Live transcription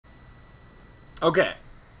Okay.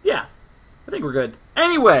 Yeah. I think we're good.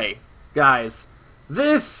 Anyway, guys,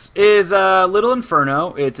 this is Little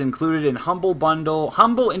Inferno. It's included in Humble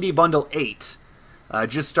Indie Bundle 8.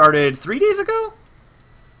 Just started 3 days ago?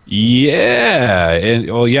 Yeah, and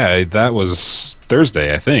well, yeah, that was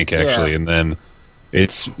Thursday, I think, actually, Yeah. and then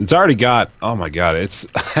it's already got. Oh my God, it's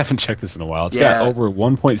I haven't checked this in a while. It's got Yeah. over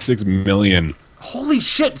 1.6 million Holy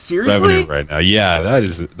shit, revenue seriously? right now. Yeah, that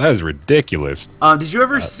is ridiculous. Did you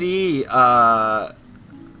ever see on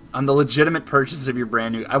the legitimate purchases of your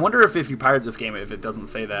brand new... I wonder if you pirate this game, if it doesn't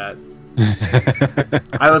say that.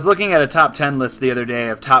 I was looking at a top 10 list the other day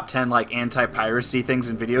of top 10 like anti-piracy things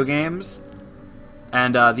in video games,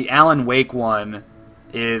 and the Alan Wake one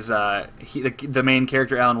is the main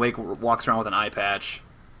character Alan Wake walks around with an eye patch,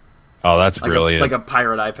 Oh, that's brilliant. like a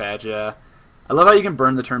pirate eye patch. Yeah, I love how you can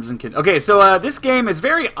burn the terms and conditions. Okay, so this game is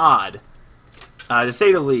very odd, to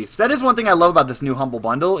say the least. That is one thing I love about this new Humble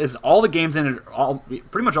Bundle is all the games in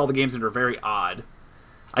it, pretty much all the games in it are very odd.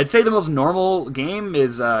 I'd say the most normal game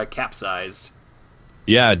is Capsized.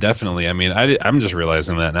 Yeah, definitely. I mean, I'm just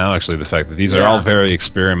realizing that now, actually, the fact that these are all very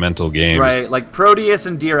experimental games. Right, like Proteus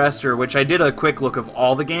and Dear Esther, which I did a quick look of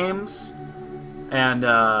all the games, and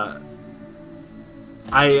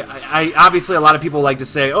I obviously a lot of people like to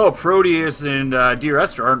say, oh, Proteus and Dear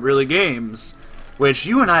Esther aren't really games, which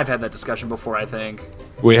you and I have had that discussion before, I think.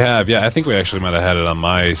 We have, yeah. I think we actually might have had it on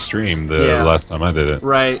my stream the last time I did it.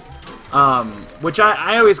 Right. Which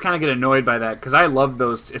I always kind of get annoyed by that, because I love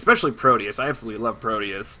those, especially Proteus. I absolutely love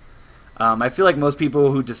Proteus. I feel like most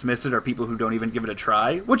people who dismiss it are people who don't even give it a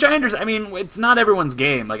try, which I understand. I mean, it's not everyone's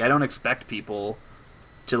game. Like, I don't expect people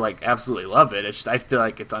to, like, absolutely love it. It's just, I feel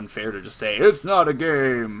like it's unfair to just say, it's not a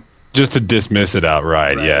game. Just to dismiss it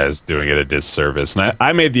outright, yeah, is doing it a disservice. And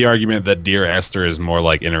I made the argument that Dear Esther is more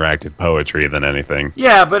like interactive poetry than anything.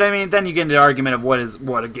 Yeah, but I mean, then you get into the argument of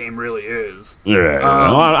what a game really is. Yeah,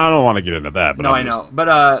 I don't want to get into that. But No, I know.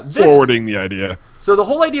 But forwarding the idea. So the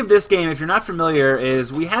whole idea of this game, if you're not familiar,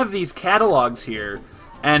 is we have these catalogs here.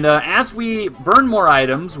 And as we burn more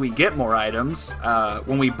items, we get more items.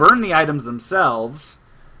 When we burn the items themselves,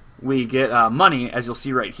 we get money, as you'll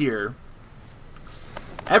see right here.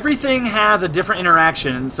 Everything has a different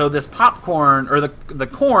interaction, so this popcorn, or the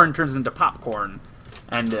corn turns into popcorn,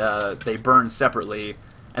 and they burn separately.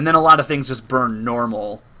 And then a lot of things just burn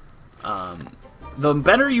normal. The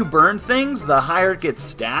better you burn things, the higher it gets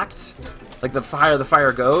stacked. Like the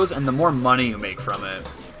fire goes, and the more money you make from it.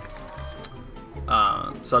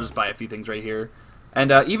 So I'll just buy a few things right here.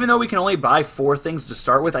 And even though we can only buy 4 things to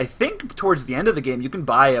start with, I think towards the end of the game you can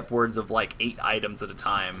buy upwards of like 8 items at a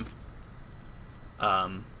time.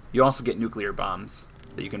 You also get nuclear bombs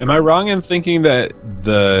that you can. Am I wrong in thinking that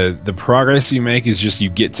the progress you make is just you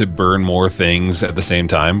get to burn more things at the same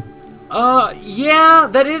time? Yeah,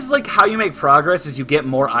 that is like how you make progress, is you get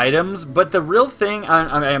more items. But the real thing,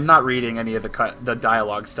 I'm not reading any of the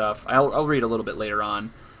dialogue stuff. I'll read a little bit later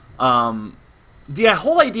on. The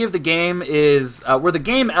whole idea of the game is where the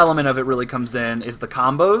game element of it really comes in is the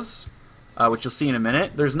combos, which you'll see in a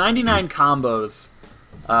minute. There's 99 combos,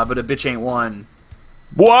 but a bitch ain't one.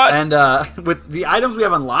 What? And with the items we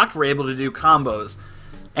have unlocked, we're able to do combos.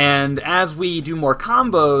 And as we do more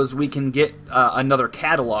combos, we can get another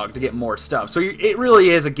catalog to get more stuff. So it really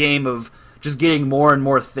is a game of just getting more and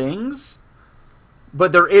more things.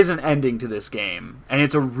 But there is an ending to this game, and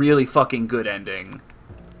it's a really fucking good ending.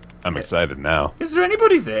 I'm excited now. Is there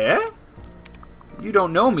anybody there? You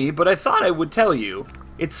don't know me, but I thought I would tell you.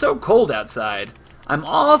 It's so cold outside. I'm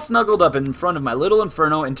all snuggled up in front of my little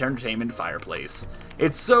Inferno entertainment fireplace.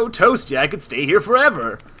 It's so toasty I could stay here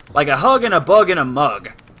forever. Like a hug and a bug in a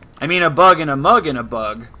mug. I mean a bug and a mug and a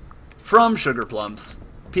bug. From Sugar Plumps.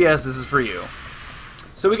 P.S. This is for you.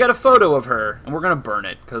 So we got a photo of her, and we're gonna burn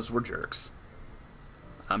it, because we're jerks.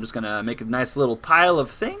 I'm just gonna make a nice little pile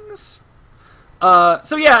of things.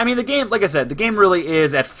 So yeah, I mean the game, like I said, the game really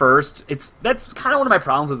is at first. That's kind of one of my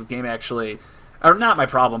problems with this game, actually. Or not my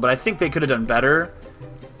problem, but I think they could have done better.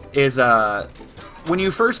 Is when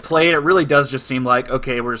you first play it, it really does just seem like,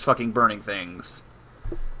 okay, we're just fucking burning things.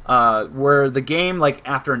 Where the game, like,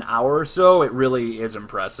 after an hour or so, it really is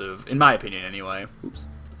impressive. In my opinion, anyway. Oops.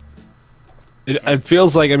 It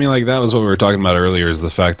feels like, I mean, like, that was what we were talking about earlier, is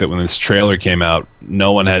the fact that when this trailer came out,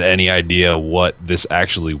 no one had any idea what this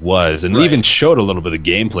actually was. And they even showed a little bit of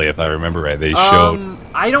gameplay, if I remember right. They showed...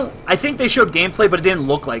 I think they showed gameplay, but it didn't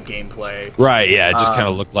look like gameplay. Right, yeah, it just kind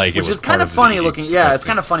of looked like it was which is kind of funny looking. Yeah, it's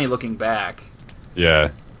kind of funny looking back.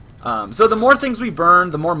 Yeah. So the more things we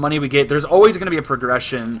burn, the more money we get. There's always going to be a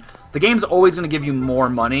progression. The game's always going to give you more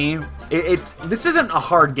money. This isn't a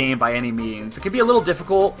hard game by any means. It can be a little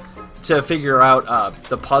difficult, to figure out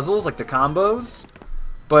the puzzles, like the combos,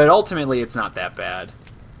 but ultimately it's not that bad.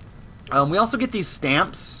 We also get these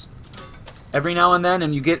stamps every now and then,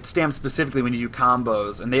 and you get stamps specifically when you do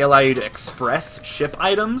combos, and they allow you to express ship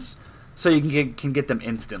items, so you can get them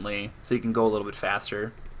instantly, so you can go a little bit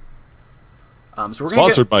faster. So we're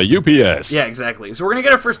Sponsored by UPS. Yeah, exactly. So we're going to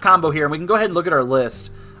get our first combo here, and we can go ahead and look at our list.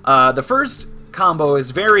 The first combo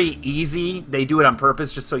is very easy. They do it on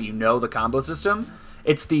purpose just so you know the combo system.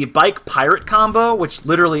 It's the bike pirate combo, which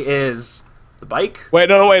literally is the bike. Wait,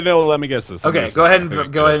 no, let me guess this. Okay, go ahead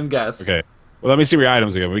and guess. Okay. Well, let me see your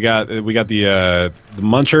items again. We got the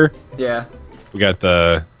muncher. Yeah. We got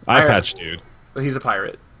the eye patch dude. Well, he's a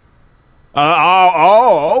pirate.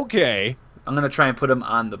 Okay. I'm going to try and put him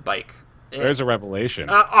on the bike. There's a revelation.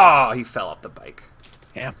 He fell off the bike.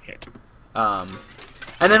 Damn it.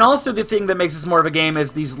 And then also the thing that makes this more of a game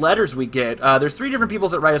is these letters we get. There's 3 different people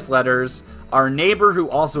that write us letters. Our neighbor, who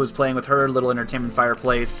also is playing with her little entertainment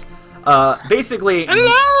fireplace. Basically...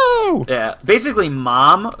 Hello! Yeah, basically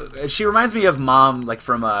Mom. She reminds me of Mom, like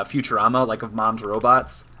from Futurama, like of Mom's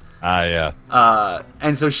Robots. Yeah.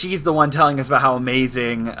 And so she's the one telling us about how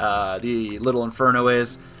amazing the little Inferno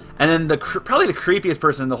is. And then probably the creepiest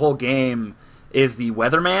person in the whole game is the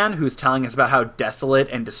weatherman, who's telling us about how desolate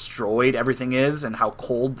and destroyed everything is and how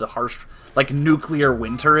cold the harsh, like, nuclear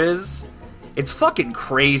winter is. It's fucking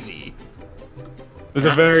crazy. There's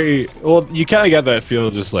a very... Well, you kind of get that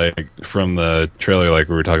feel just, like, from the trailer, like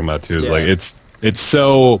we were talking about, too. Yeah. Like, it's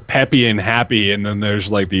so peppy and happy, and then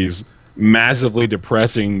there's, like, these massively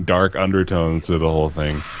depressing, dark undertones to the whole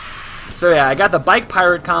thing. So, yeah, I got the bike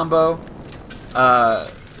pirate combo.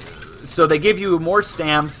 So they give you more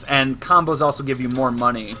stamps, and combos also give you more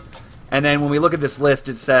money. And then when we look at this list,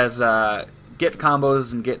 it says get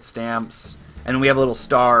combos and get stamps. And we have a little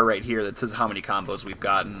star right here that says how many combos we've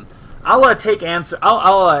gotten. I'll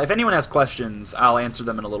if anyone has questions, I'll answer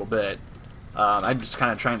them in a little bit. I'm just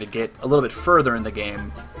kind of trying to get a little bit further in the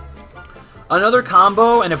game. Another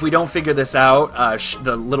combo, and if we don't figure this out,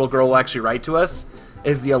 the little girl will actually write to us,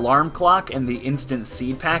 is the alarm clock and the instant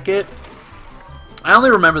seed packet. I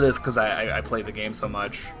only remember this because I played the game so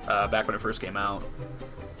much back when it first came out.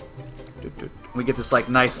 We get this like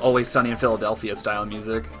nice Always Sunny in Philadelphia style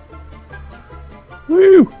music.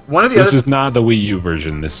 Woo! This is not the Wii U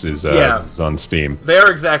version. This is on Steam.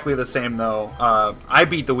 They're exactly the same though. I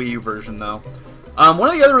beat the Wii U version though. One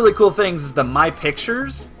of the other really cool things is the My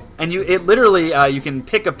Pictures, and it literally you can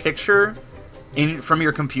pick a picture from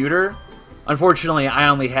your computer. Unfortunately, I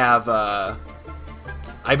only have.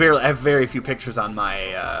 I have very few pictures on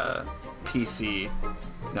my PC.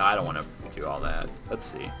 No, I don't want to do all that. Let's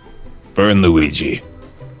see. Burn Luigi.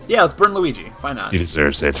 Yeah, let's burn Luigi. Why not? He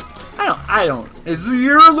deserves it. I don't. It's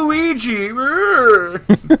your Luigi.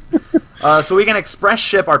 So we can express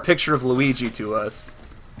ship our picture of Luigi to us.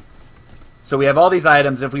 So we have all these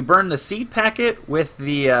items. If we burn the seed packet with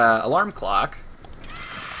the alarm clock,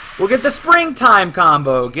 we'll get the springtime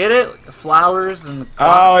combo. Get it? Flowers and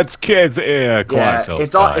clock. Oh, it's kids. Yeah, clock tells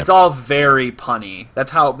time. It's all very punny.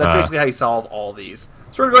 That's basically how you solve all these.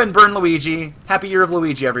 So we're gonna go ahead and burn Luigi. Happy Year of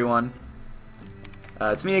Luigi, everyone.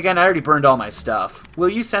 It's me again. I already burned all my stuff. Will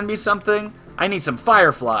you send me something? I need some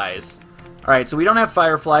fireflies. All right, so we don't have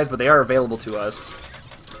fireflies, but they are available to us.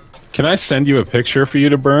 Can I send you a picture for you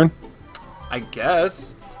to burn? I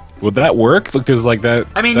guess. Would that work? Because like that.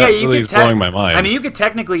 I mean, that yeah, really is blowing my mind. I mean, you could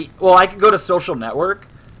technically. Well, I could go to social networking.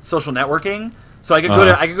 So I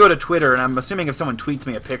could go to Twitter, and I'm assuming if someone tweets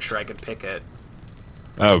me a picture, I could pick it.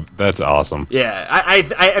 Oh, that's awesome. Yeah,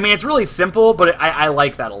 I mean, it's really simple, but I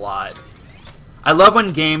like that a lot. I love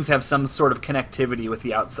when games have some sort of connectivity with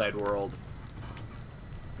the outside world.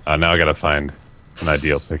 Now I gotta find an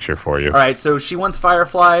ideal picture for you. Alright, so she wants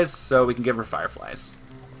fireflies, so we can give her fireflies.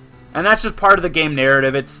 And that's just part of the game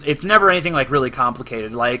narrative. It's never anything like really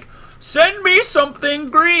complicated, like, send me something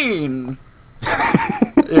green!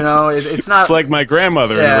 You know, it's not... It's like my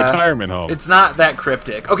grandmother in a retirement home. It's not that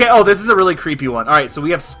cryptic. Okay, oh, this is a really creepy one. Alright, so we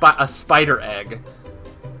have a spider egg.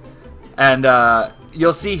 And,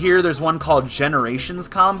 you'll see here there's one called Generations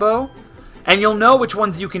Combo. And you'll know which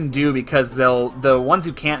ones you can do because the ones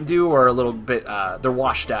you can't do are a little bit, they're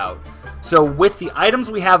washed out. So with the items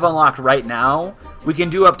we have unlocked right now, we can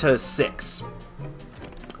do up to 6.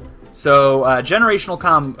 So,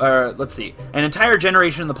 let's see. An entire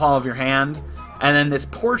generation in the palm of your hand. And then this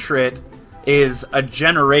portrait is a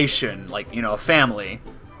generation, like, you know, a family.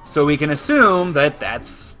 So we can assume that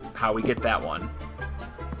that's how we get that one.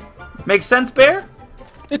 Make sense, Bear?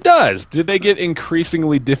 It does. Did they get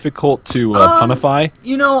increasingly difficult to punify?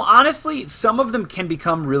 You know, honestly, some of them can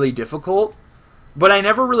become really difficult, but I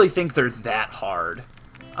never really think they're that hard.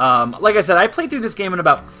 Like I said, I played through this game in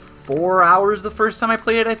about 4 hours the first time I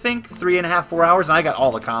played it, I think. 3.5, 4 hours, and I got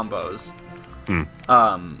all the combos.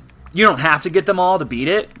 You don't have to get them all to beat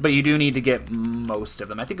it, but you do need to get most of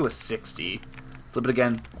them. I think it was 60. Flip it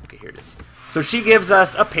again. Okay, here it is. So she gives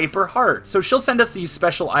us a paper heart. So she'll send us these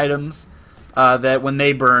special items that when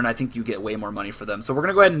they burn, I think you get way more money for them. So we're going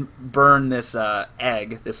to go ahead and burn this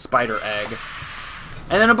egg, this spider egg.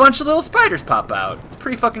 And then a bunch of little spiders pop out. It's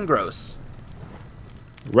pretty fucking gross.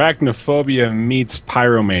 Arachnophobia meets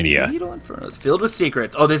pyromania. Needle Inferno is filled with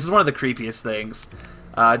secrets. Oh, this is one of the creepiest things.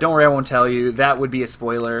 Don't worry, I won't tell you. That would be a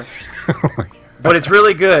spoiler. But it's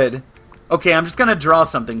really good. Okay, I'm just going to draw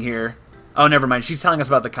something here. Oh, never mind. She's telling us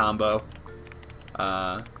about the combo.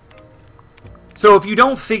 So if you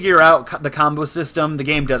don't figure out the combo system, the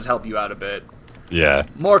game does help you out a bit. Yeah.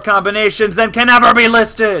 More combinations than can ever be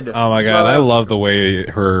listed! Oh my god, I love the way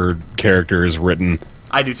her character is written.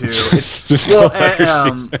 I do too. It's just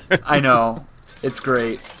I know. It's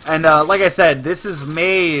great. And like I said, this is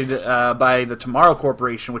made by the Tomorrow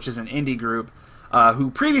Corporation, which is an indie group,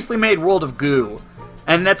 who previously made World of Goo.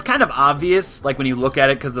 And that's kind of obvious, like when you look at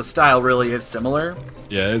it, because the style really is similar.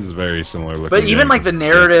 Yeah, it is very similar looking. But even like the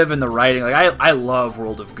narrative and the writing, like I love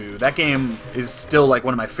World of Goo. That game is still like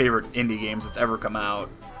one of my favorite indie games that's ever come out.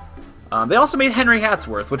 They also made Henry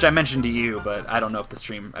Hatsworth, which I mentioned to you, but I don't know if the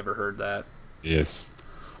stream ever heard that. Yes.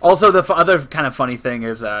 Also, the other kind of funny thing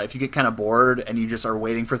is if you get kind of bored and you just are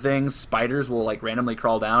waiting for things, spiders will like randomly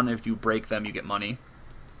crawl down, and if you break them, you get money.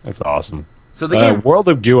 That's awesome. So the game, World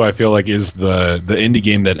of Goo, I feel like, is the indie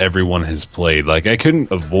game that everyone has played. Like, I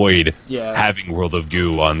couldn't avoid having World of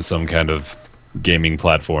Goo on some kind of gaming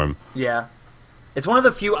platform. Yeah. It's one of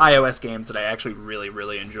the few iOS games that I actually really,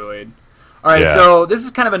 really enjoyed. All right, so this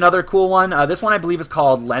is kind of another cool one. This one, I believe, is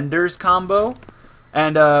called Lender's Combo.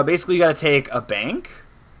 And basically, you got to take a bank.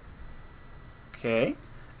 Okay.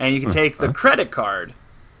 And you can take the credit card.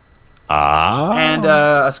 And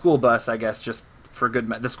a school bus, I guess, just for good.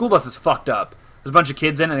 The school bus is fucked up. There's a bunch of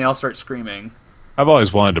kids in, and they all start screaming. I've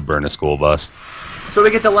always wanted to burn a school bus. So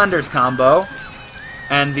we get the Lender's Combo,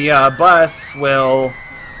 and the bus will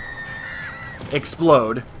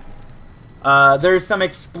explode. There's some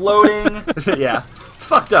exploding. Yeah, it's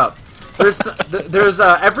fucked up. There's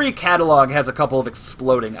every catalog has a couple of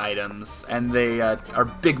exploding items, and they are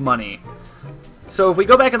big money. So if we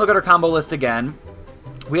go back and look at our combo list again,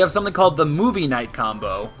 we have something called the Movie Night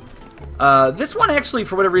Combo. This one actually,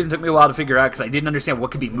 for whatever reason, took me a while to figure out because I didn't understand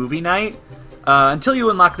what could be movie night until you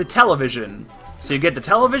unlock the television. So you get the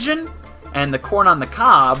television and the corn on the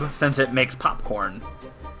cob, since it makes popcorn.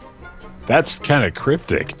 That's kind of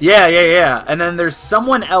cryptic. Yeah. And then there's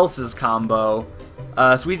someone else's combo.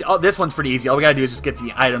 This one's pretty easy. All we gotta do is just get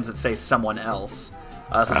the items that say someone else.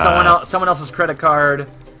 Someone else's credit card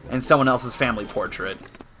and someone else's family portrait.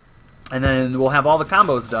 And then we'll have all the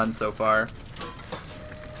combos done so far.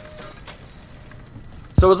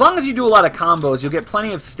 So as long as you do a lot of combos, you'll get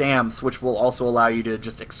plenty of stamps, which will also allow you to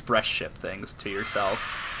just express ship things to yourself.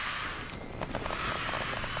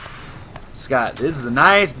 Scott, this is a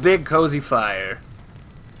nice, big, cozy fire.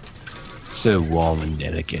 So warm and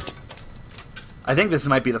delicate. I think this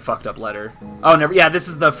might be the fucked up letter. Oh, never. Yeah, this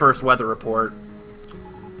is the first weather report.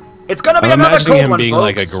 It's gonna be another cold one, folks. I'm imagining him being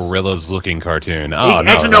like a Gorillaz-looking cartoon. Oh,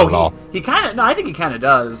 actually, no, he kind of. No, I think he kind of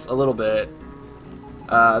does a little bit.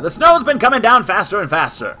 The snow's been coming down faster and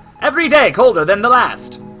faster. Every day colder than the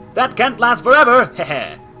last. That can't last forever.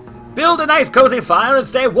 Heh. Build a nice cozy fire and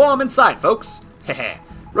stay warm inside, folks. Heh.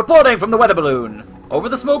 Reporting from the weather balloon. Over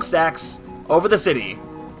the smokestacks. Over the city.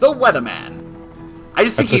 The weatherman. I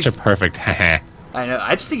just think That's such a perfect heh. I know.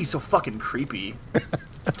 I just think he's so fucking creepy.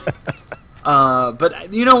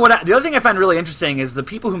 But you know what? The other thing I find really interesting is the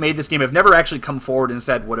people who made this game have never actually come forward and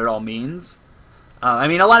said what it all means. I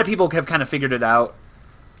mean, a lot of people have kind of figured it out.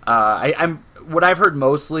 What I've heard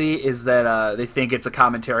mostly is that they think it's a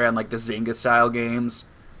commentary on like the Zynga style games,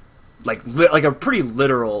 like a pretty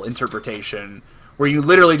literal interpretation where you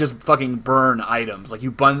literally just fucking burn items, like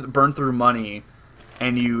you burn through money,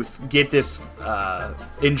 and you get this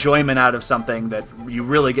enjoyment out of something that you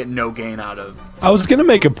really get no gain out of. I was gonna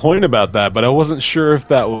make a point about that, but I wasn't sure if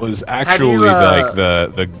that was actually like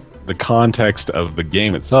the context of the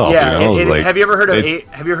game itself. Yeah, you know? Have you ever heard of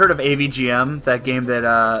AVGM, that game that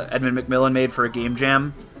Edmund McMillan made for a game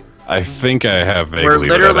jam? I think I have vaguely.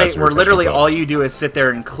 Where literally all you do is sit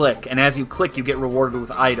there and click, and as you click, you get rewarded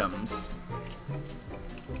with items.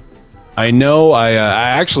 I know. I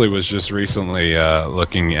actually was just recently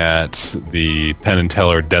looking at the Penn and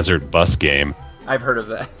Teller Desert Bus game. I've heard of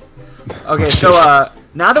that. Okay, so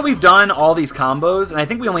now that we've done all these combos, and I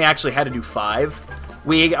think we only actually had to do 5.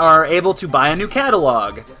 we are able to buy a new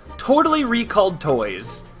catalog. Totally recalled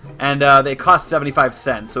toys. And they cost 75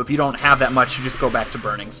 cents, so if you don't have that much, you just go back to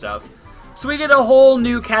burning stuff. So we get a whole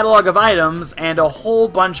new catalog of items and a whole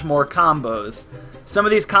bunch more combos. Some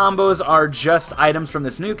of these combos are just items from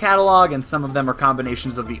this new catalog, and some of them are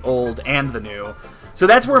combinations of the old and the new. So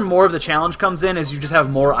that's where more of the challenge comes in, is you just have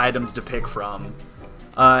more items to pick from.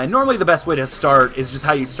 And normally the best way to start is just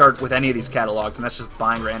how you start with any of these catalogs, and that's just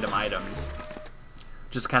buying random items.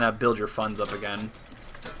 Just kind of build your funds up again.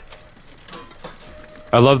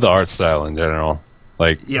 I love the art style in general.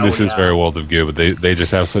 Like, Yeah, this well, is yeah. very World of Goo, but they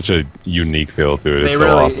just have such a unique feel to it. It's They so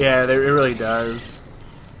really, awesome. yeah, it really does.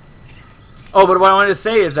 Oh, but what I wanted to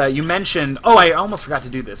say is, you mentioned... Oh, I almost forgot to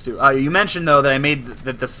do this, too. You mentioned, though, that I made...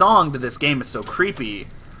 that the song to this game is so creepy.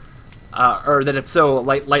 Or that it's so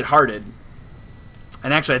lighthearted.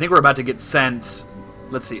 And actually, I think we're about to get sent...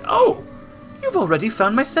 Let's see. Oh! You've already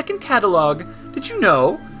found my second catalog. Did you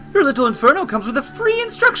know? Your little Inferno comes with a free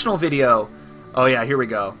instructional video. Oh, yeah, here we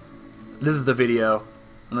go. This is the video.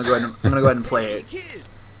 I'm gonna go ahead and play it. Kids,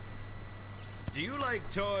 do you like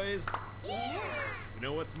toys? Yeah. You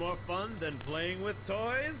know what's more fun than playing with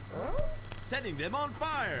toys? Setting them on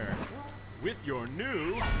fire with your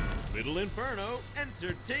new Little Inferno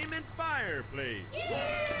entertainment fireplace.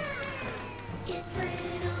 It's Little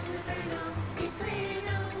Inferno. It's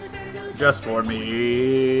Little Inferno. Just for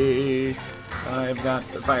me. I've got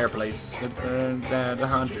the fireplace that burns at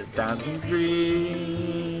 100,000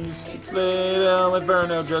 degrees. It's Little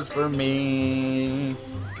Inferno just for me.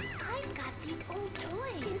 I've got these old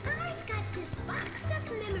toys. I've got this box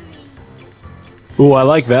of memories. Ooh, I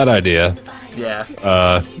like that idea. Yeah.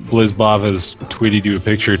 BlizzBob has tweeted you a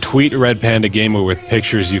picture. Tweet Red Panda Gamer with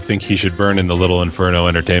pictures you think he should burn in the Little Inferno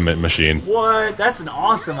entertainment machine. What? That's an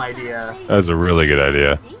awesome idea. That's a really good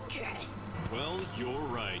idea. Dangerous. Well, you're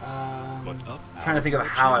right. But up Trying to think of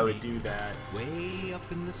how I would do that. way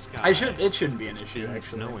up in the sky. It shouldn't be an issue, Been actually.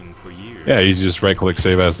 snowing for years. Yeah, you just right-click,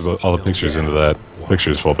 save as all the pictures into that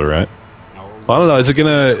pictures folder, right? Well, I don't know. Is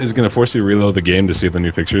it gonna force you to reload the game to see the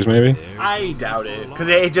new pictures? Maybe. I doubt it, because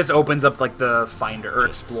it just opens up like the Finder or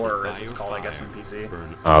Explorer, as it's called, I guess, on PC.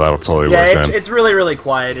 Oh, that'll totally Yeah, work then. it's really, really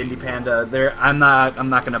quiet, Indie Panda. I'm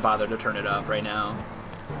not gonna bother to turn it up right now.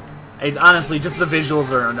 Honestly, just the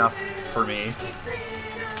visuals are enough for me.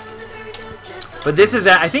 But this is,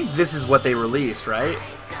 I think this is what they released, right?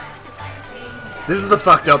 This is the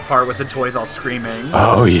fucked up part with the toys all screaming.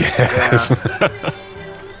 Oh yes. Yeah.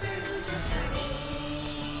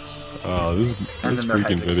 Oh, this And then their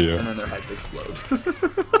freaking heads video. and then their heads explode.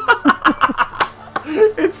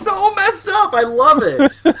 It's so messed up. I love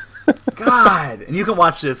it. God, and you can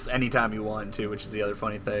watch this anytime you want too, which is the other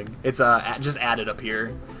funny thing. It's just added up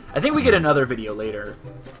here. I think we get another video later.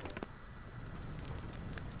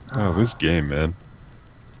 Oh, this game, man.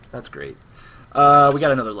 That's great. We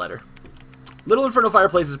got another letter. Little Inferno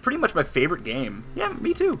Fireplace is pretty much my favorite game. Yeah,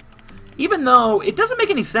 me too. Even though it doesn't make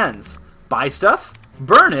any sense. Buy stuff,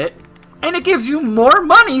 burn it, and it gives you more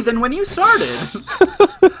money than when you started.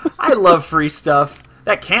 I love free stuff.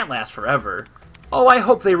 That can't last forever. Oh, I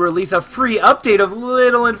hope they release a free update of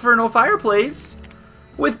Little Inferno Fireplace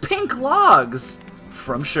with pink logs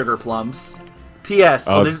from Sugar Plums. P.S.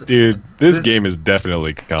 Oh, dude, this this- game is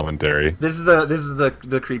definitely commentary. This is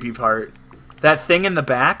the creepy part. That thing in the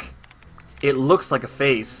back, it looks like a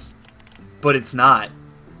face, but it's not.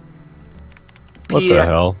 What the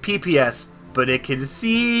hell? PPS, but it can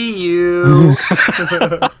see you.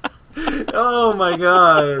 Oh my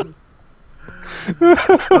god.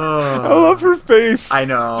 I love her face. I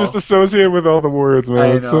know. Just associated with all the words, man. I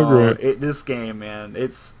know. It's so great. This game, man.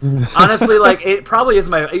 It's honestly like it probably is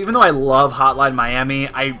my. Even though I love Hotline Miami,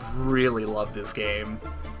 I really love this game.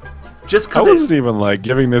 Just I because wasn't even like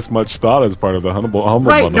giving this much thought as part of the humble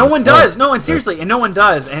right, bundle. no one does. No one seriously, and no one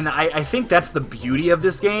does. And I think that's the beauty of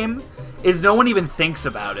this game is no one even thinks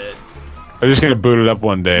about it. I'm just gonna boot it up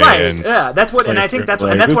one day. Right. And Yeah. That's what. And play I think through that's it.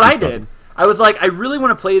 what. And Like, that's what this I is fun. did. I was like, I really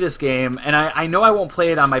want to play this game, and I know I won't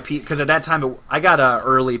play it on my PC because at that time I got a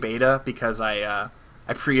early beta because I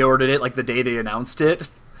pre-ordered it like the day they announced it,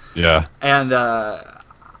 Yeah. and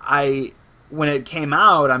when it came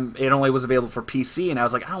out, it only was available for PC, and I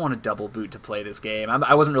was like, I don't want to double boot to play this game.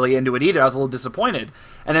 I wasn't really into it either. I was a little disappointed,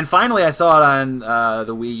 and then finally I saw it on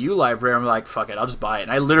the Wii U library. I'm like, fuck it, I'll just buy it,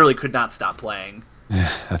 and I literally could not stop playing.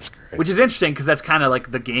 That's great. Which is interesting because that's kind of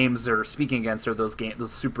like the games they're speaking against are those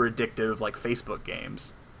super addictive like Facebook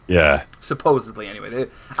games. Yeah. Supposedly, anyway.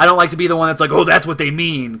 I don't like to be the one that's like, oh, that's what they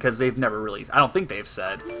mean, because they've never really. I don't think they've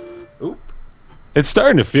said. Oop. It's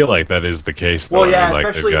starting to feel like that is the case, though. Well, yeah, I mean, like,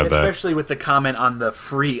 especially they've got that. especially with the comment on the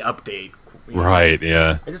free update. Right.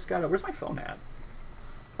 Yeah. I just got it. Where's my phone at?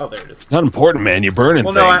 Oh, there it is. It's not important, man. You're burning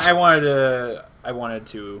Well, things. no, I wanted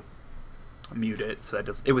to mute it, so that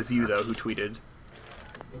does. It was you though who tweeted.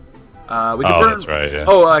 We could burn. That's right. Yeah.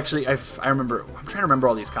 Oh, actually, I remember. I'm trying to remember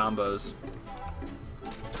all these combos.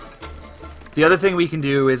 The other thing we can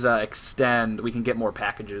do is extend. We can get more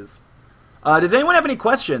packages. Does anyone have any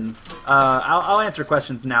questions? I'll answer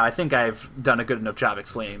questions now. I think I've done a good enough job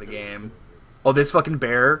explaining the game. Oh, this fucking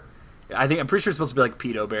bear. I'm pretty sure it's supposed to be like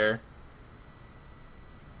Pedo Bear.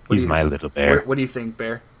 He's my little bear. What do you think,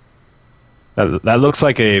 Bear? That looks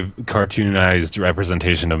like a cartoonized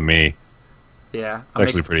representation of me. Yeah. It's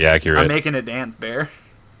actually pretty accurate. I'm making it dance, Bear.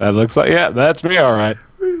 That looks like, yeah, that's me, all right.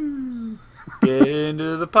 Get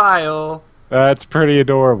into the pile. That's pretty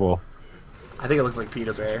adorable. I think it looks like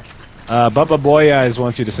Peter Bear. Bubba Boy Eyes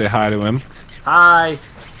wants you to say hi to him. Hi,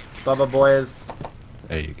 Bubba Boys.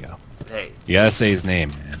 There you go. Hey, You gotta say his name,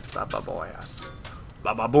 man. Bubba Boys.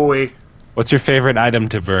 Bubba Boy. What's your favorite item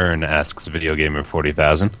to burn? Asks Video Gamer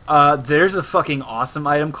 40,000. There's a fucking awesome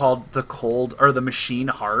item called the Machine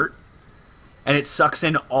Heart, and it sucks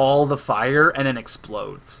in all the fire and then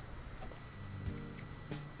explodes.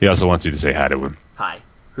 He also wants you to say hi to him. Hi.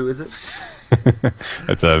 Who is it?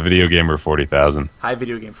 That's a Video Gamer 40,000. Hi,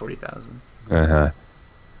 Video Game 40,000. Uh-huh.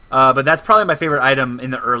 But that's probably my favorite item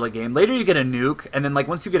in the early game. Later you get a nuke, and then like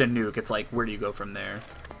once you get a nuke, it's like, where do you go from there?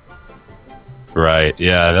 Right,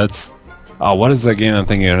 yeah, that's... Oh, what is that game I'm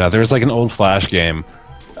thinking of now? There was like an old Flash game.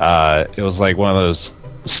 It was like one of those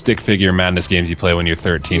stick figure madness games you play when you're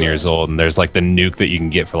 13 years old, and there's like the nuke that you can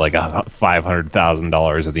get for like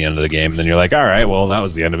 $500,000 at the end of the game, and then you're like, alright, well, that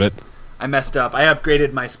was the end of it. I messed up. I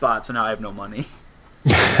upgraded my spot, so now I have no money.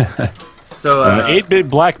 So, the 8-bit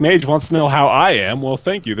Black Mage wants to know how I am. Well,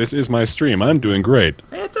 thank you. This is my stream. I'm doing great.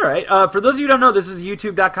 hey, it's alright. For those of you who don't know, this is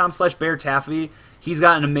youtube.com/BaerTaffy. He's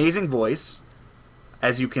got an amazing voice,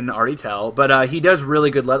 as you can already tell, but he does really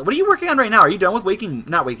good. What are you working on right now? Are you done with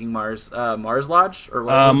not Waking Mars, Mars Lodge, or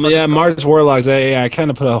what? Yeah, Mars Warlocks. I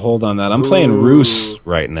kind of put a hold on that. I'm playing Roos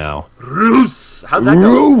right now. Roos. How's that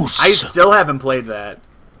going? I still haven't played that.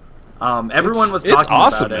 Everyone was talking it's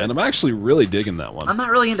awesome, about it. man. I'm actually really digging that one. I'm not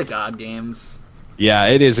really into God games. Yeah,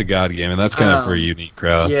 it is a god game, and that's kind of for a unique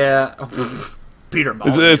crowd. Yeah, Peter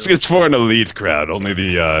Molyneux. It's for an elite crowd. Only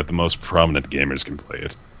the most prominent gamers can play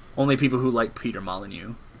it. Only people who like Peter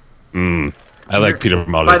Molyneux. I like Peter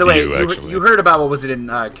Molyneux. By the way, actually. you heard about what was it in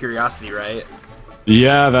Curiosity, right?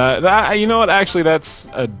 Yeah, that you know what? Actually, that's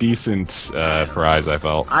a decent prize. I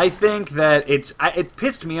felt. I think that it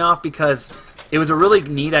pissed me off because it was a really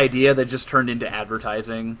neat idea that just turned into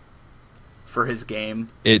advertising for his game.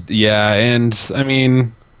 Yeah, and I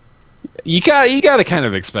mean, you got to kind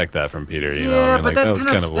of expect that from Peter. You know? I mean, but like,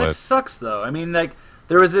 that sucks though. I mean, like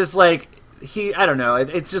there was this like I don't know.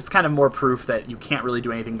 It's just kind of more proof that you can't really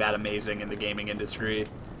do anything that amazing in the gaming industry.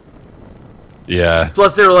 Yeah.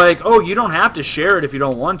 Plus, they're like, "Oh, you don't have to share it if you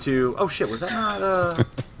don't want to." Oh shit, was that not?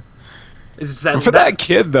 Is that for that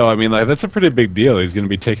kid though? I mean, like that's a pretty big deal. He's going to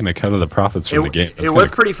be taking a cut of the profits from the game. It was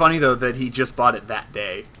pretty funny though that he just bought it that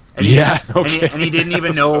day. And and he didn't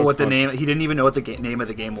even know what the name. He didn't even know what the name of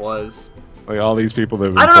the game was. Like all these people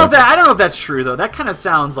that. I don't know if that's true though. That kind of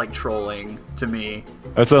sounds like trolling to me.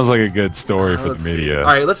 That sounds like a good story for the media. All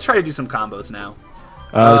right, let's try to do some combos now.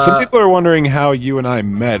 Some people are wondering how you and I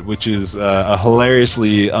met, which is a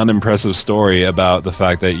hilariously unimpressive story about the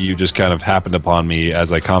fact that you just kind of happened upon me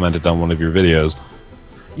as I commented on one of your videos.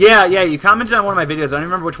 Yeah, you commented on one of my videos. I don't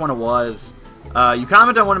remember which one it was. You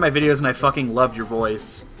commented on one of my videos, and I fucking loved your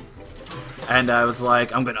voice. And I was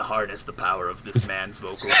like, I'm gonna harness the power of this man's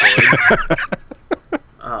vocal cords.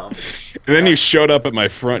 And then you showed up at my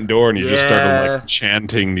front door and you just started like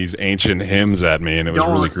chanting these ancient hymns at me, and it was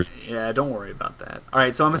really creepy. Yeah, don't worry about that. All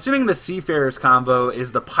right, so I'm assuming the Seafarers combo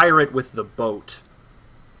is the pirate with the boat.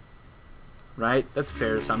 Right? That's a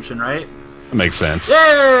fair assumption, right? That makes sense.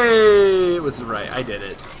 Yay! It was right. I did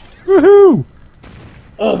it. Woohoo!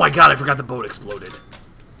 Oh my god, I forgot the boat exploded.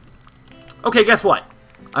 Okay, guess what?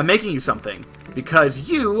 I'm making you something. Because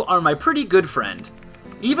you are my pretty good friend.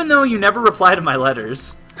 Even though you never reply to my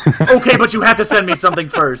letters. Okay, but you have to send me something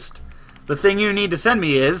first. The thing you need to send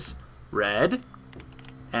me is red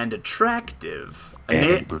and attractive.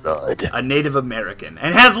 A Native American.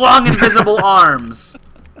 And has long invisible arms.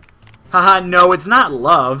 Haha, no, it's not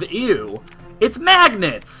love. Ew. It's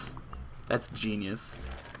magnets. That's genius.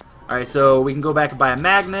 Alright, so we can go back and buy a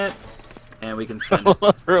magnet. And we can send it. I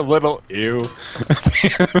love her little ew.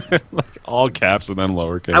 Like all caps and then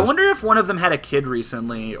lowercase. I wonder if one of them had a kid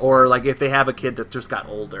recently, or like if they have a kid that just got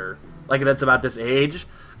older, like that's about this age,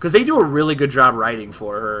 because they do a really good job writing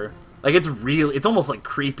for her. Like it's almost like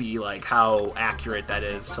creepy, like how accurate that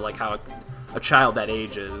is to like how. a child that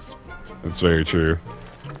age is. That's very true.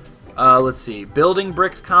 Let's see. Building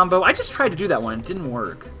bricks combo. I just tried to do that one. It didn't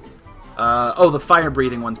work. Oh, the fire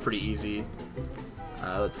breathing one's pretty easy.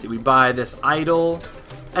 Let's see. We buy this idol.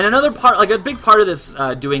 And another part, like a big part of this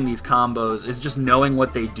doing these combos is just knowing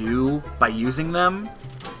what they do by using them.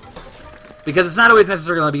 Because it's not always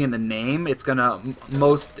necessarily going to be in the name. It's going to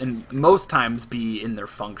most times be in their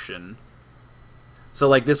function. So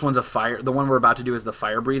like this one's a fire. The one we're about to do is the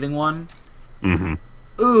fire breathing one.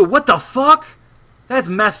 Mm-hmm. Ooh, what the fuck? That's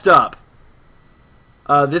messed up.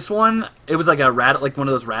 This one, it was like like one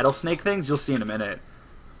of those rattlesnake things. You'll see in a minute.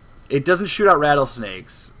 It doesn't shoot out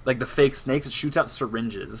rattlesnakes, like the fake snakes. It shoots out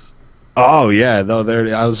syringes. Oh yeah, no,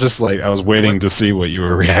 there. I was just like, I was waiting to see what you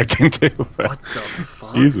were reacting to. What the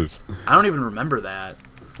fuck? Jesus. I don't even remember that.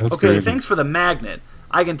 That's okay, crazy. thanks for the magnet.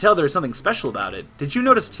 I can tell there's something special about it. Did you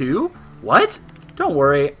notice too? What? Don't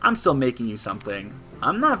worry, I'm still making you something.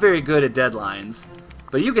 I'm not very good at deadlines,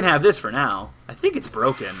 but you can have this for now. I think it's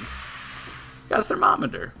broken. Got a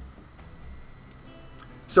thermometer.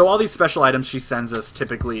 So all these special items she sends us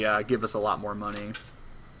typically give us a lot more money.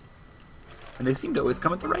 And they seem to always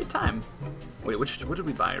come at the right time. Wait, what did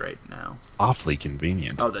we buy right now? Awfully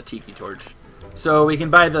convenient. Oh, the tiki torch. So we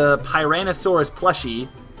can buy the Tyrannosaurus plushie,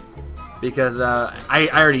 because I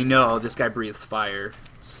already know this guy breathes fire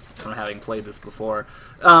from having played this before.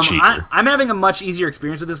 I'm having a much easier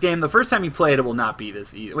experience with this game. The first time you play it, it will not be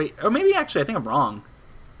this easy. Wait, or maybe actually, I think I'm wrong.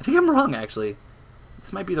 I think I'm wrong, actually.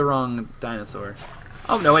 This might be the wrong dinosaur.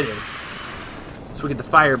 Oh, no, it is. So we get the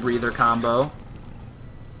fire breather combo.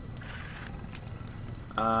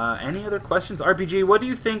 Any other questions? RPG, what do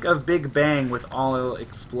you think of Big Bang with all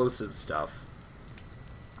explosive stuff?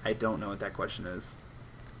 I don't know what that question is.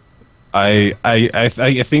 I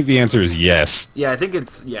think the answer is yes. Yeah, I think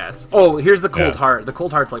it's yes. Oh, here's the cold heart. The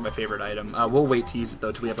cold heart's like my favorite item. We'll wait to use it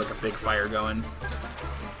though till we have like a big fire going.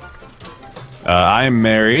 I'm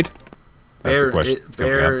married. That's a question.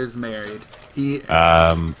 Bear is married. He.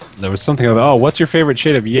 There was something about. Oh, what's your favorite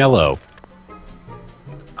shade of yellow?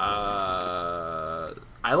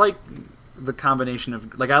 I like the combination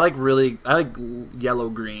of like I like yellow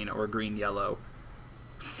green or green yellow.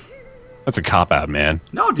 That's a cop out, man.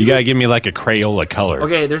 No, dude. You gotta give me like a Crayola color.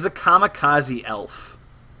 Okay, there's a kamikaze elf.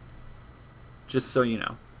 Just so you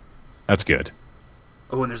know. That's good.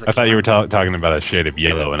 Oh, and there's. I thought you were talking about a shade of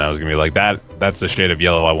yellow, and I was gonna be like, that's the shade of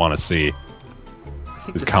yellow I want to see.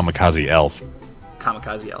 This kamikaze elf.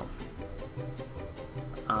 Kamikaze elf.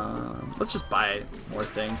 Let's just buy more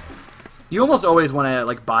things. You almost always want to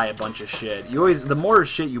like buy a bunch of shit. The more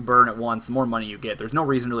shit you burn at once, the more money you get. There's no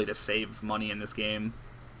reason really to save money in this game.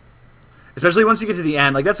 Especially once you get to the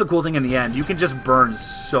end. Like, that's the cool thing in the end. You can just burn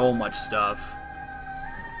so much stuff.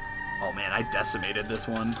 Oh, man, I decimated this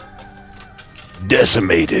one.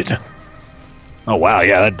 Decimated. Oh, wow,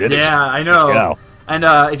 yeah, that did it. Yeah, I know. Yeah. And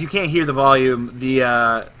if you can't hear the volume,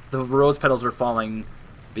 the rose petals are falling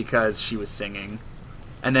because she was singing.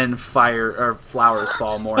 And then flowers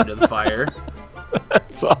fall more into the fire.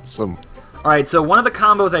 That's awesome. Alright, so one of the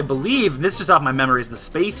combos I believe, this is just off my memory, is the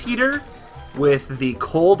space heater with the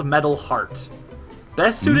cold metal heart.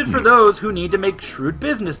 Best suited for those who need to make shrewd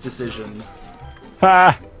business decisions.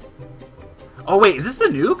 Ha! Oh wait, is this the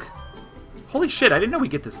nuke? Holy shit, I didn't know we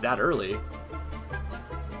get this that early.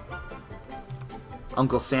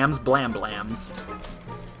 Uncle Sam's Blam Blams.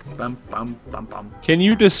 Bum, bum, bum, bum. Can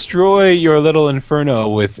you destroy your little Inferno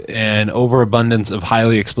with an overabundance of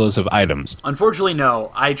highly explosive items? Unfortunately,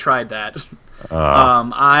 no. I tried that. I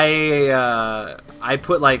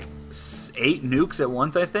put like 8 nukes at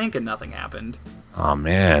once, I think, and nothing happened. Oh,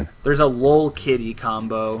 man. There's a lol kitty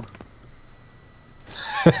combo.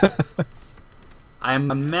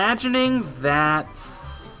 I'm imagining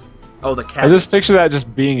that's... Oh, the cat. I just picture that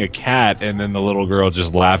just being a cat and then the little girl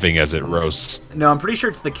just laughing as it roasts. No, I'm pretty sure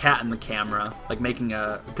it's the cat in the camera. Like making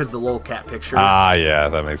a... Because the lol cat pictures. Ah, yeah,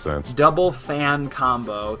 that makes sense. Double fan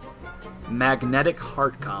combo. Magnetic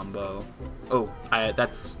heart combo. Oh,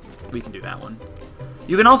 we can do that one.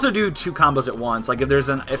 You can also do 2 combos at once. Like you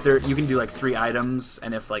can do like 3 items,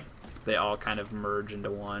 and if like they all kind of merge into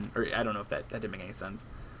one, or I don't know if that didn't make any sense.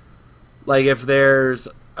 Like if there's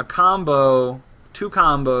a combo, 2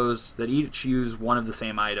 combos that each use one of the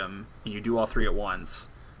same item, and you do all 3 at once,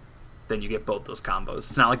 then you get both those combos.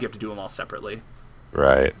 It's not like you have to do them all separately.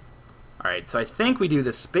 Right. All right, so I think we do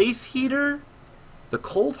the space heater, the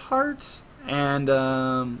cold heart, and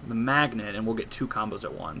the magnet, and we'll get 2 combos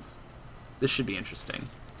at once. This should be interesting.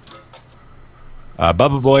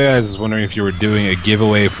 Bubba Boy Eyes is wondering if you were doing a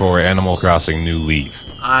giveaway for Animal Crossing New Leaf.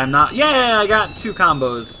 I'm not. Yeah, I got 2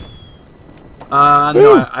 combos.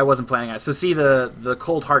 No, I wasn't planning on it. So see, the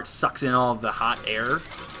cold heart sucks in all of the hot air,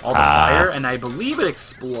 all the fire, and I believe it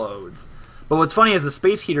explodes. But what's funny is the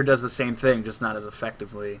space heater does the same thing, just not as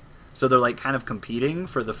effectively. So they're like kind of competing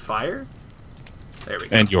for the fire. There we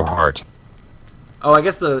go. And your heart. Oh, I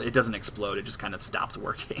guess it doesn't explode. It just kind of stops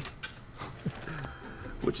working.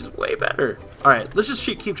 Which is way better. Alright, let's just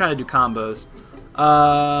keep trying to do combos.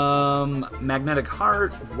 Magnetic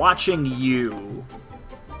heart. Watching you.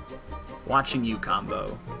 Watching you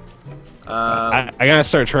combo. I gotta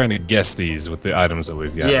start trying to guess these with the items that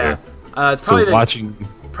we've got here. It's probably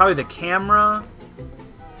probably the camera.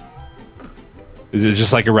 Is it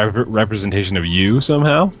just like a representation of you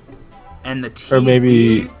somehow? And the TV. Or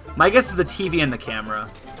maybe... My guess is the TV and the camera.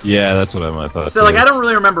 Yeah, that's what I might have thought. So, like, I don't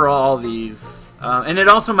really remember all these. And it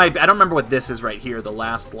also might be... I don't remember what this is right here, the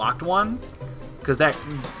last locked one. Because that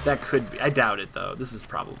could be... I doubt it, though. This is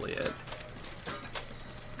probably it.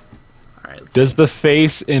 Alright, let's Does see. the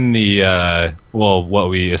face in the, well, what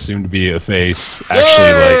we assume to be a face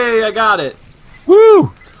actually, Yay! I got it!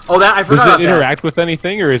 Woo! Oh, I forgot Does about it that. interact with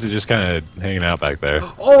anything, or is it just kind of hanging out back there?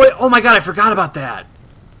 Oh my god, I forgot about that.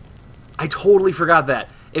 I totally forgot that.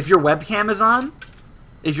 If your webcam is on,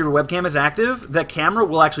 if your webcam is active, that camera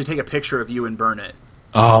will actually take a picture of you and burn it.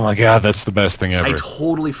 Oh my god, that's the best thing ever. I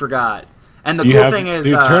totally forgot. And the cool thing is...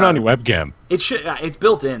 Dude, turn on your webcam. It's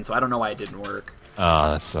built in, so I don't know why it didn't work.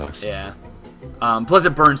 Oh, that sucks. Yeah. Plus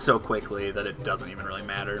it burns so quickly that it doesn't even really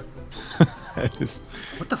matter.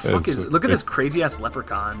 What the fuck is it? Look at this crazy-ass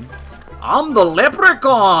leprechaun. I'm the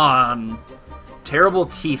leprechaun! Terrible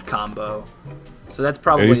teeth combo. So that's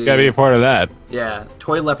probably... He's gotta be a part of that. Yeah,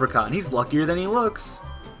 toy leprechaun. He's luckier than he looks.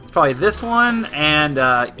 It's probably this one and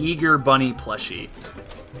Eager Bunny plushie.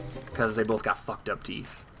 Because they both got fucked up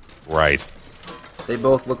teeth. Right. They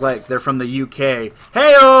both look like they're from the UK.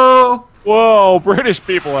 Hey-oh! Whoa, British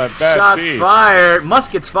people have bad Shots teeth. fired.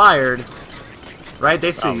 Muskets fired. Right?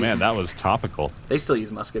 They still Oh man, that was topical. They still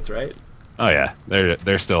use muskets, right? Oh yeah,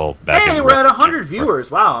 they're still back. Hey, in we're at 100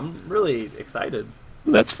 viewers. Wow, I'm really excited.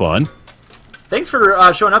 That's fun. Thanks for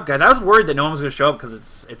showing up, guys. I was worried that no one was going to show up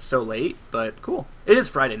because it's so late, but cool. It is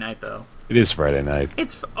Friday night, though. It is Friday night.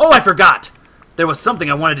 Oh, I forgot. There was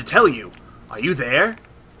something I wanted to tell you. Are you there?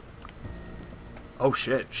 Oh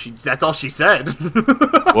shit, that's all she said.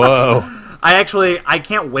 Whoa. I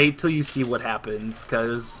can't wait till you see what happens,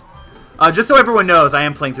 because just so everyone knows, I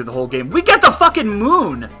am playing through the whole game. We get the fucking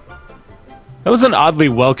moon! That was an oddly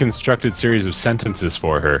well-constructed series of sentences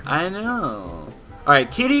for her. I know.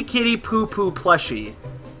 Alright, kitty, kitty, poo, poo, plushie.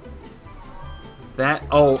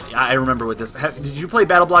 Oh, I remember what this... Did you play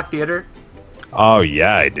Battle Block Theater? Oh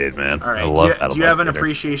yeah, I did, man. Alright, I love do you have an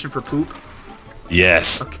appreciation for poop?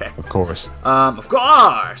 Yes. Okay. Of course. Of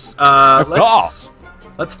course!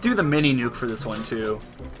 Let's do the mini nuke for this one, too.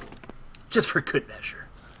 Just for good measure.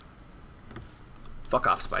 Fuck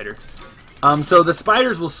off, spider. So the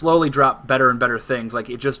spiders will slowly drop better and better things. Like,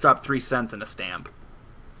 it just dropped 3 cents in a stamp.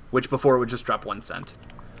 Which before would just drop 1 cent.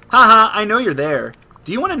 Haha, I know you're there.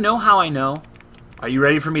 Do you want to know how I know? Are you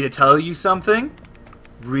ready for me to tell you something?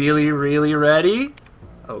 Really, really ready?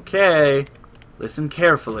 Okay. Listen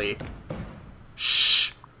carefully.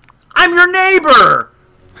 Shh! I'm your neighbor!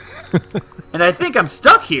 And I think I'm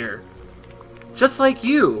stuck here. Just like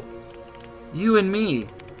you. You and me.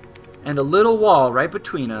 And a little wall right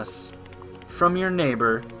between us. From your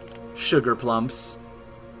neighbor, Sugar Plumps.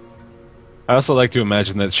 I also like to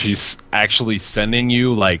imagine that she's actually sending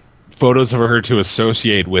you, like, photos of her to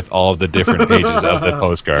associate with all of the different pages of the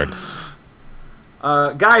postcard.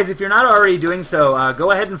 Guys, if you're not already doing so, go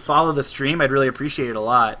ahead and follow the stream. I'd really appreciate it a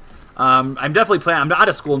lot. I'm definitely planning... I'm out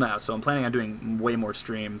of school now, so I'm planning on doing way more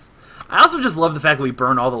streams. I also just love the fact that we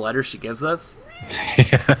burn all the letters she gives us.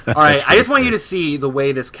 Alright, I just want you to see the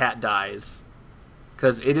way this cat dies.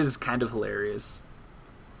 Because it is kind of hilarious.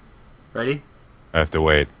 Ready? I have to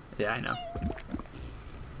wait. Yeah, I know.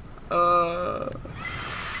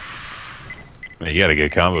 Man, you got a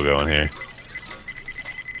good combo going here.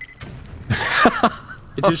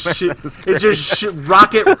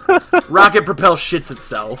 Rocket propel shits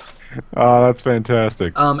itself. Oh, that's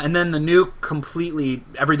fantastic. And then the nuke completely,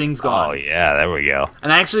 everything's gone. Oh yeah, there we go.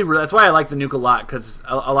 And that's why I like the nuke a lot, because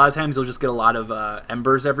a lot of times you'll just get a lot of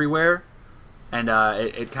embers everywhere, and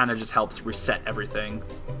it kind of just helps reset everything.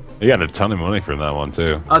 You got a ton of money from that one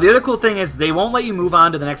too. The other cool thing is they won't let you move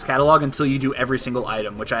on to the next catalog until you do every single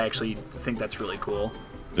item, which I actually think that's really cool.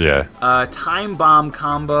 Yeah. Time bomb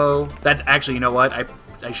combo. That's actually, you know what?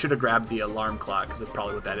 I should have grabbed the alarm clock, because that's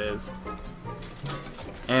probably what that is.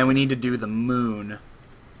 And we need to do the moon.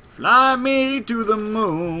 Fly me to the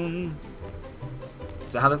moon.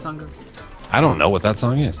 Is that how that song goes? I don't know what that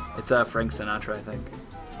song is. It's Frank Sinatra, I think.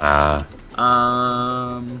 Ah.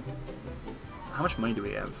 How much money do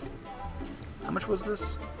we have? How much was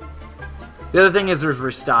this? The other thing is there's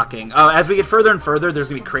restocking. As we get further and further, there's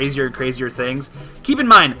going to be crazier and crazier things. Keep in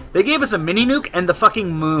mind, they gave us a mini nuke and the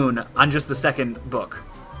fucking moon on just the second book.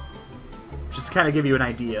 Just to kind of give you an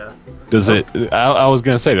idea. Does it... I was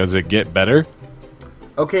going to say, does it get better?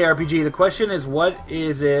 Okay, RPG, the question is, what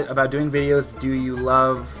is it about doing videos do you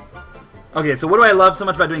love... Okay, so what do I love so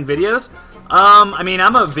much about doing videos? I mean,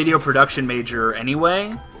 I'm a video production major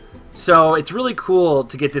anyway. So it's really cool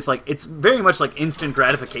to get this, like, it's very much like instant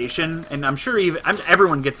gratification, and I'm sure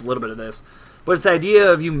everyone gets a little bit of this, but it's the idea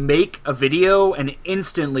of you make a video and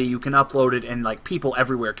instantly you can upload it and, like, people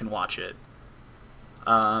everywhere can watch it.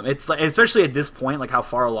 It's like, especially at this point, like how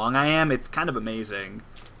far along I am, it's kind of amazing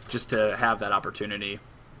just to have that opportunity.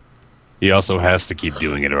 He also has to keep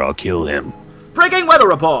doing it or I'll kill him. Breaking weather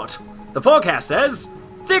report! The forecast says,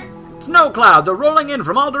 thick snow clouds are rolling in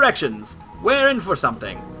from all directions. We're in for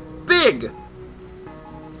something big.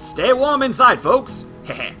 Stay warm inside, folks.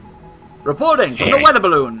 Hehe. Reporting from the weather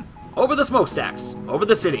balloon. Over the smokestacks. Over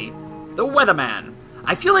the city. The weatherman.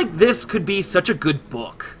 I feel like this could be such a good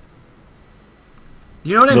book.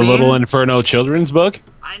 You know what I mean? The Little Inferno children's book?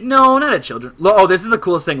 No, not a children. Oh, this is the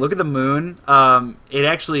coolest thing. Look at the moon. It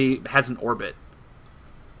actually has an orbit.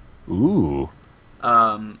 Ooh.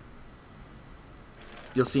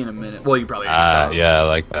 You'll see in a minute. Well, you probably already saw it. Yeah, I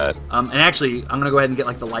like that. And actually, I'm gonna go ahead and get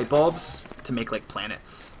like the light bulbs to make like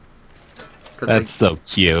planets. That's so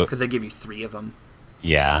cute. Because they give you 3 of them.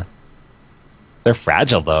 Yeah. They're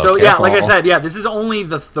fragile though. So Careful. yeah, like I said, yeah, this is only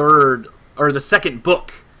the 3rd or the 2nd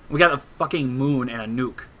book. We got a fucking moon and a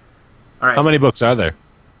nuke. All right. How many books are there?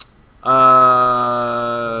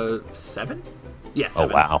 7? Yeah,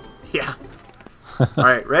 7. Oh wow. Yeah. All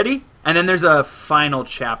right, ready? And then there's a final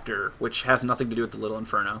chapter, which has nothing to do with the Little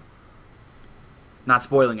Inferno. Not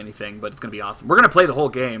spoiling anything, but it's going to be awesome. We're going to play the whole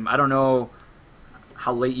game. I don't know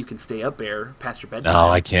how late you can stay up, Bear, past your bedtime. No,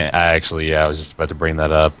 I can't. I actually, yeah, I was just about to bring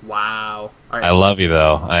that up. Wow. All right. I love you,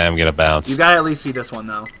 though. I am going to bounce. You got to at least see this one,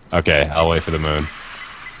 though. Okay, I'll wait for the moon.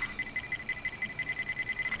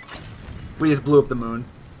 We just blew up the moon.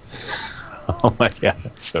 Oh my god,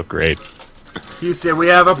 that's so great. Houston, we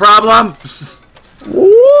have a problem!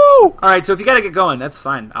 Woo! Alright, so if you gotta get going, that's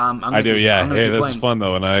fine. I do, yeah. Hey, this is fun,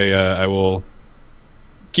 though, and I will...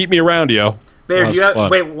 Keep me around, yo. Bear, do you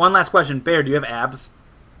have... Wait, one last question. Bear, do you have abs?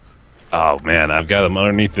 Oh, man, I've got them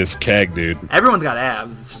underneath this keg, dude. Everyone's got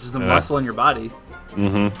abs. It's just a muscle in your body.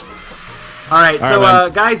 Mm-hmm. Alright, so,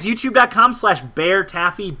 guys,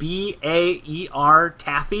 youtube.com/BaerTaffy, B-A-E-R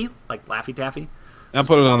Taffy, like Laffy Taffy. I'll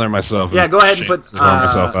put it on there myself. Yeah, go ahead and put...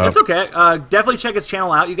 myself out. It's okay. Definitely check his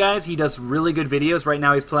channel out, you guys. He does really good videos. Right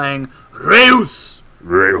now he's playing Reus!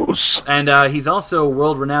 Reus. And he's also a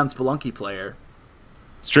world-renowned Spelunky player.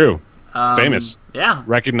 It's true. Famous. Yeah.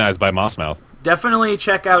 Recognized by Mossmouth. Definitely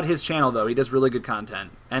check out his channel, though. He does really good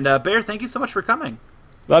content. And, Bear, thank you so much for coming.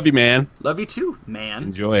 Love you, man. Love you too, man.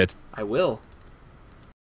 Enjoy it. I will.